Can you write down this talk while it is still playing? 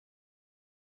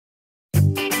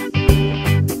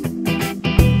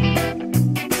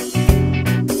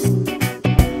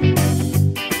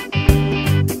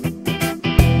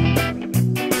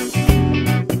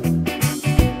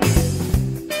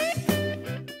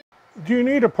Do you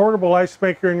need a portable ice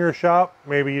maker in your shop?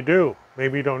 Maybe you do.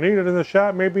 Maybe you don't need it in the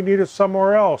shop. Maybe you need it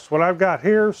somewhere else. What I've got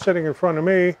here sitting in front of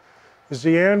me is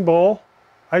the Anbull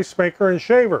ice maker and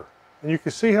shaver. And you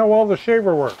can see how well the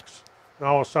shaver works.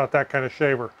 No, it's not that kind of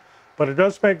shaver, but it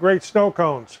does make great snow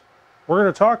cones. We're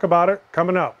going to talk about it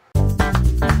coming up.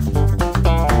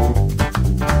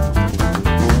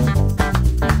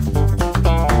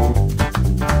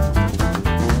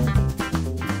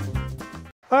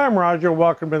 I'm Roger,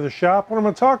 welcome to the shop. What I'm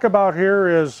going to talk about here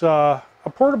is a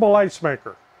portable ice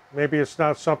maker. Maybe it's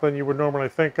not something you would normally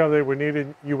think of that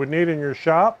you would need in your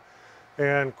shop.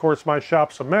 And of course my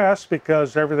shop's a mess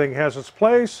because everything has its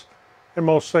place and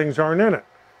most things aren't in it.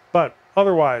 But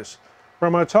otherwise, what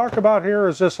I'm going to talk about here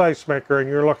is this ice maker, and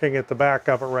you're looking at the back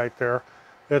of it right there.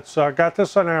 It's got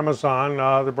this on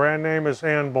Amazon. The brand name is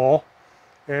Anbull,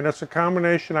 and it's a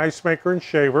combination ice maker and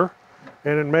shaver,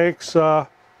 and it makes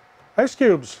ice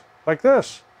cubes like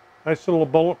this. Nice little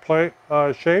bullet plate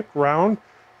shaped, round.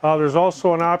 There's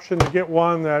also an option to get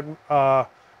one that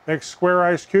makes square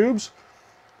ice cubes.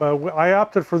 I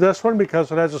opted for this one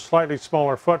because it has a slightly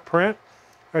smaller footprint.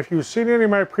 If you've seen any of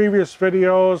my previous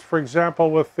videos, for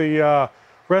example with the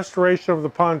restoration of the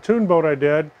pontoon boat I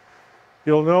did,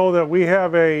 you'll know that we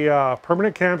have a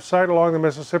permanent campsite along the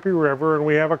Mississippi River, and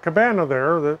we have a cabana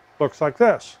there that looks like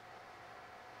this.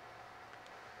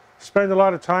 Spend a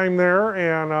lot of time there,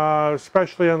 and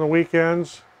especially on the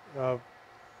weekends. Of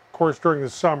course, during the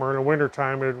summer and the winter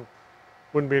time, it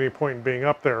wouldn't be any point in being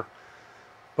up there.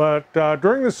 But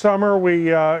during the summer,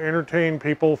 we entertain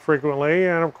people frequently,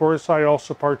 and of course, I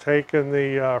also partake in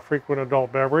the frequent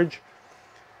adult beverage.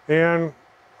 And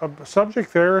a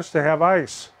subject there is to have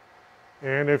ice.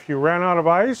 And if you ran out of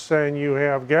ice and you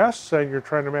have guests and you're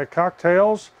trying to make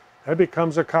cocktails, that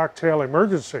becomes a cocktail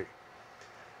emergency.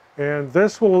 And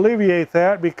this will alleviate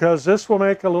that because this will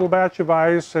make a little batch of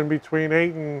ice in between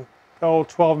 8 and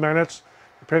 12 minutes,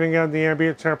 depending on the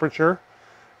ambient temperature.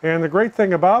 And the great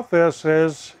thing about this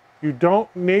is you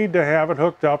don't need to have it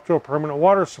hooked up to a permanent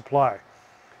water supply.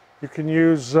 You can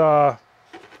use, well,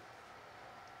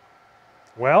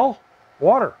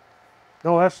 water.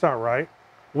 No, that's not right.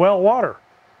 Well water.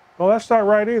 No, that's not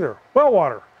right either. Well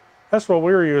water. That's what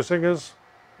we were using, is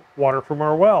water from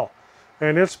our well.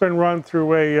 And it's been run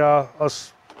through a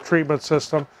treatment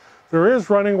system. There is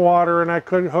running water, and I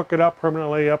could hook it up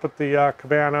permanently up at the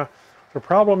cabana. The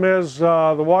problem is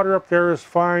the water up there is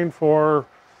fine for,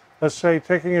 let's say,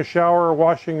 taking a shower or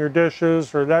washing your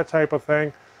dishes or that type of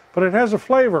thing, but it has a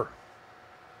flavor,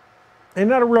 and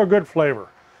not a real good flavor,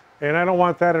 and I don't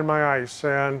want that in my ice.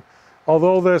 And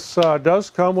although this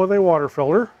does come with a water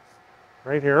filter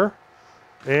right here,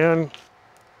 and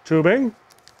tubing,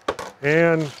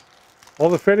 and all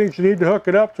the fittings you need to hook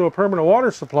it up to a permanent water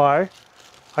supply,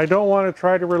 I don't want to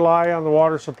try to rely on the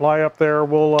water supply up there.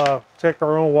 We'll take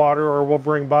our own water, or we'll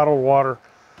bring bottled water.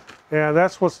 And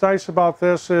that's what's nice about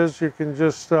this, is you can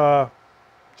just add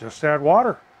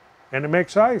water and it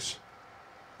makes ice.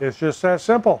 It's just that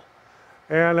simple.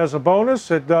 And as a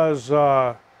bonus, it does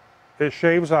it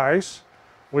shaves ice,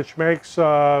 which makes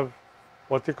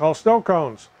what they call snow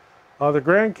cones. The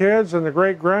grandkids and the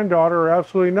great-granddaughter are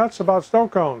absolutely nuts about snow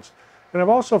cones. And I've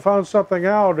also found something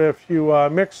out. If you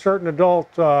mix certain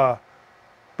adult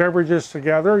beverages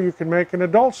together, you can make an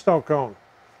adult snow cone.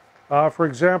 For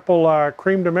example,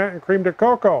 cream de mint and cream de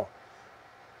cocoa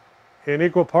in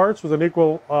equal parts with an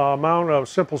equal amount of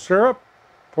simple syrup.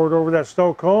 Poured over that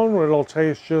snow cone, it'll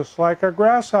taste just like a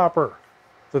grasshopper.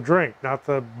 The drink, not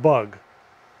the bug.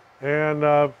 And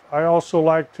I also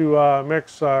like to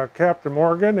mix Captain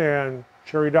Morgan and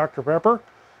Cherry Dr. Pepper.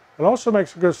 It also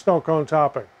makes a good snow cone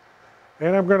topping.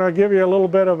 And I'm going to give you a little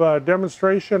bit of a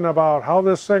demonstration about how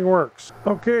this thing works.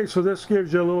 Okay, so this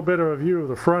gives you a little bit of a view of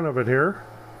the front of it here.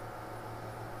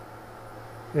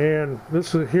 And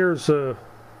here's the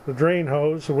drain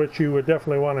hose, which you would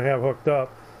definitely want to have hooked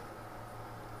up.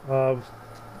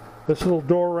 This little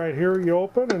door right here you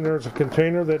open, and there's a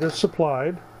container that is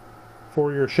supplied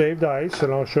for your shaved ice,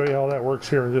 and I'll show you how that works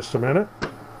here in just a minute.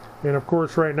 And of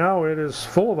course right now it is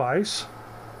full of ice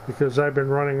because I've been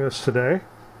running this today.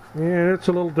 And it's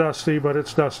a little dusty, but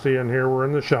it's dusty in here. We're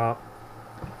in the shop.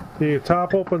 The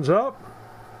top opens up,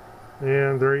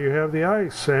 and there you have the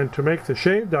ice. And to make the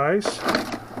shaved ice,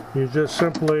 you just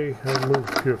simply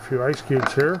move a few ice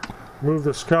cubes here. Move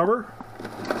this cover.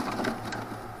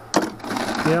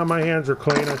 Yeah, my hands are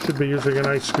clean. I should be using an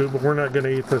ice scoop, but we're not going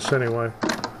to eat this anyway.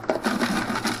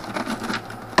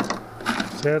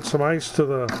 Let's add some ice to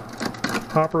the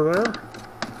hopper there.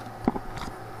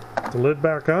 The lid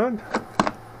back on.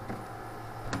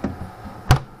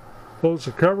 Close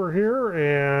the cover here,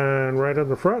 and right on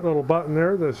the front, little button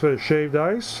there that says shaved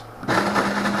ice.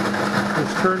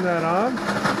 Just turn that on,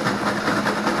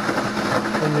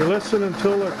 and you listen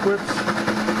until it quits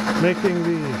making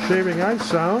the shaving ice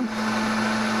sound.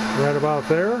 Right about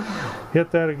there.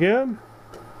 Hit that again,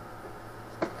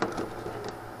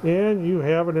 and you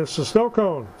have an instant snow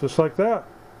cone, just like that.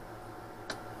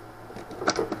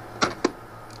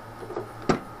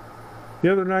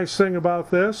 The other nice thing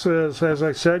about this is, as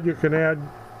I said, you can add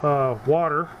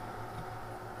water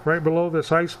right below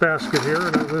this ice basket here,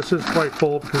 and this is quite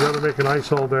full because I've been making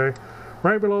ice all day.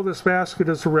 Right below this basket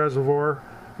is the reservoir,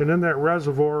 and in that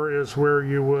reservoir is where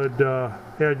you would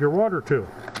add your water to.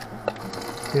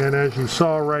 And as you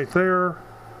saw right there,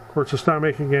 of course it's not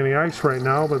making any ice right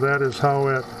now, but that is how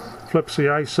it flips the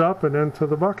ice up and into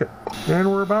the bucket.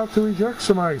 And we're about to eject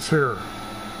some ice here.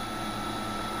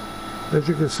 As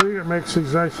you can see, it makes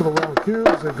these nice little round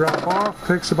cubes. They drop off.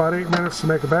 Takes about 8 minutes to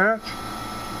make a batch.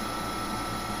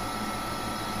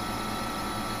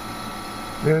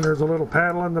 And there's a little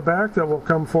paddle in the back that will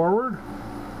come forward,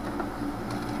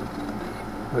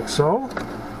 like so,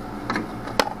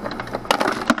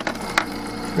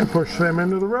 and push them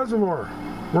into the reservoir.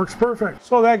 Works perfect.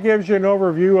 So that gives you an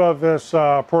overview of this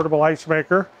portable ice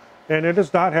maker. And it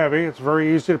is not heavy. It's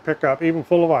very easy to pick up, even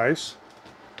full of ice.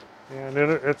 And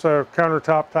it's a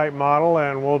countertop type model,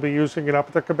 and we'll be using it up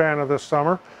at the cabana this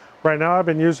summer. Right now I've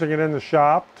been using it in the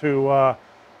shop to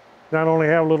not only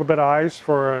have a little bit of ice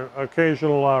for an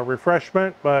occasional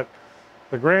refreshment, but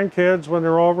the grandkids when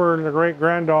they're over, and the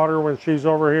great-granddaughter when she's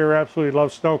over here, absolutely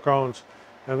loves snow cones.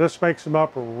 And this makes them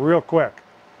up real quick.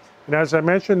 And as I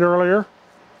mentioned earlier,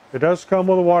 it does come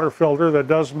with a water filter that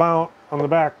does mount on the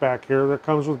back here. That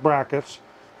comes with brackets.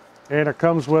 And it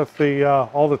comes with the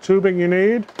all the tubing you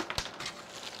need,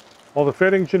 all the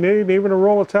fittings you need, and even a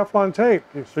roll of Teflon tape.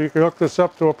 So you can hook this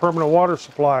up to a permanent water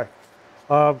supply.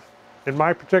 In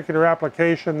my particular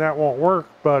application, that won't work,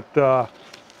 but it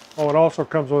also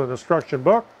comes with an instruction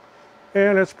book.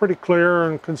 And it's pretty clear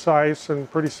and concise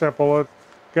and pretty simple. It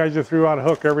guides you through how to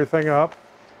hook everything up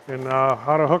and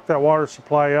how to hook that water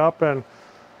supply up. And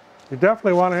you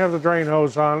definitely want to have the drain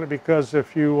hose on it, because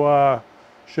if you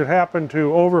should happen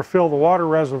to overfill the water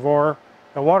reservoir,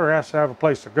 the water has to have a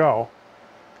place to go.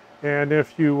 And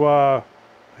if you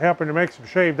happen to make some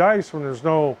shaved ice when there's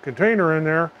no container in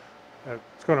there,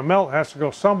 it's going to melt, it has to go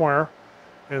somewhere,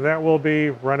 and that will be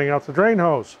running out the drain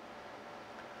hose.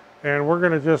 And we're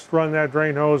going to just run that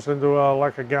drain hose into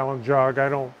like a gallon jug. I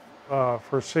don't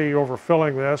foresee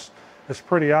overfilling this. It's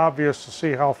pretty obvious to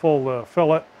see how full to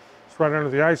fill it. It's right under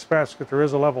the ice basket. There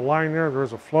is a level line there. There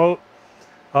is a float.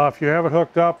 If you have it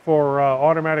hooked up for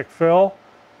automatic fill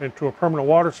into a permanent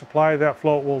water supply, that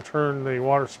float will turn the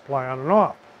water supply on and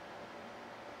off.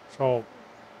 So,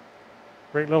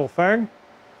 great little thing.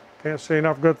 Can't say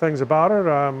enough good things about it.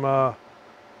 I'm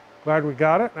glad we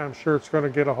got it, and I'm sure it's going to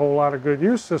get a whole lot of good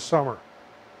use this summer.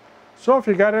 So if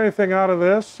you got anything out of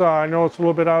this, I know it's a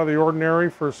little bit out of the ordinary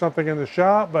for something in the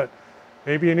shop, but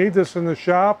maybe you need this in the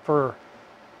shop for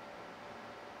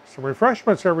some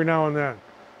refreshments every now and then.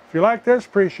 If you like this,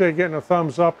 appreciate getting a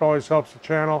thumbs up. It always helps the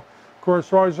channel. Of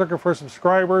course, we're always looking for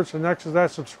subscribers, and next to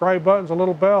that subscribe button is a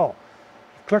little bell.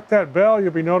 If you click that bell,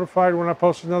 you'll be notified when I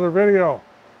post another video.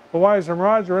 Otherwise, I'm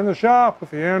Roger in the shop with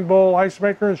the Anbull Ice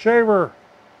Maker and Shaver.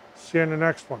 See you in the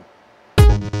next one.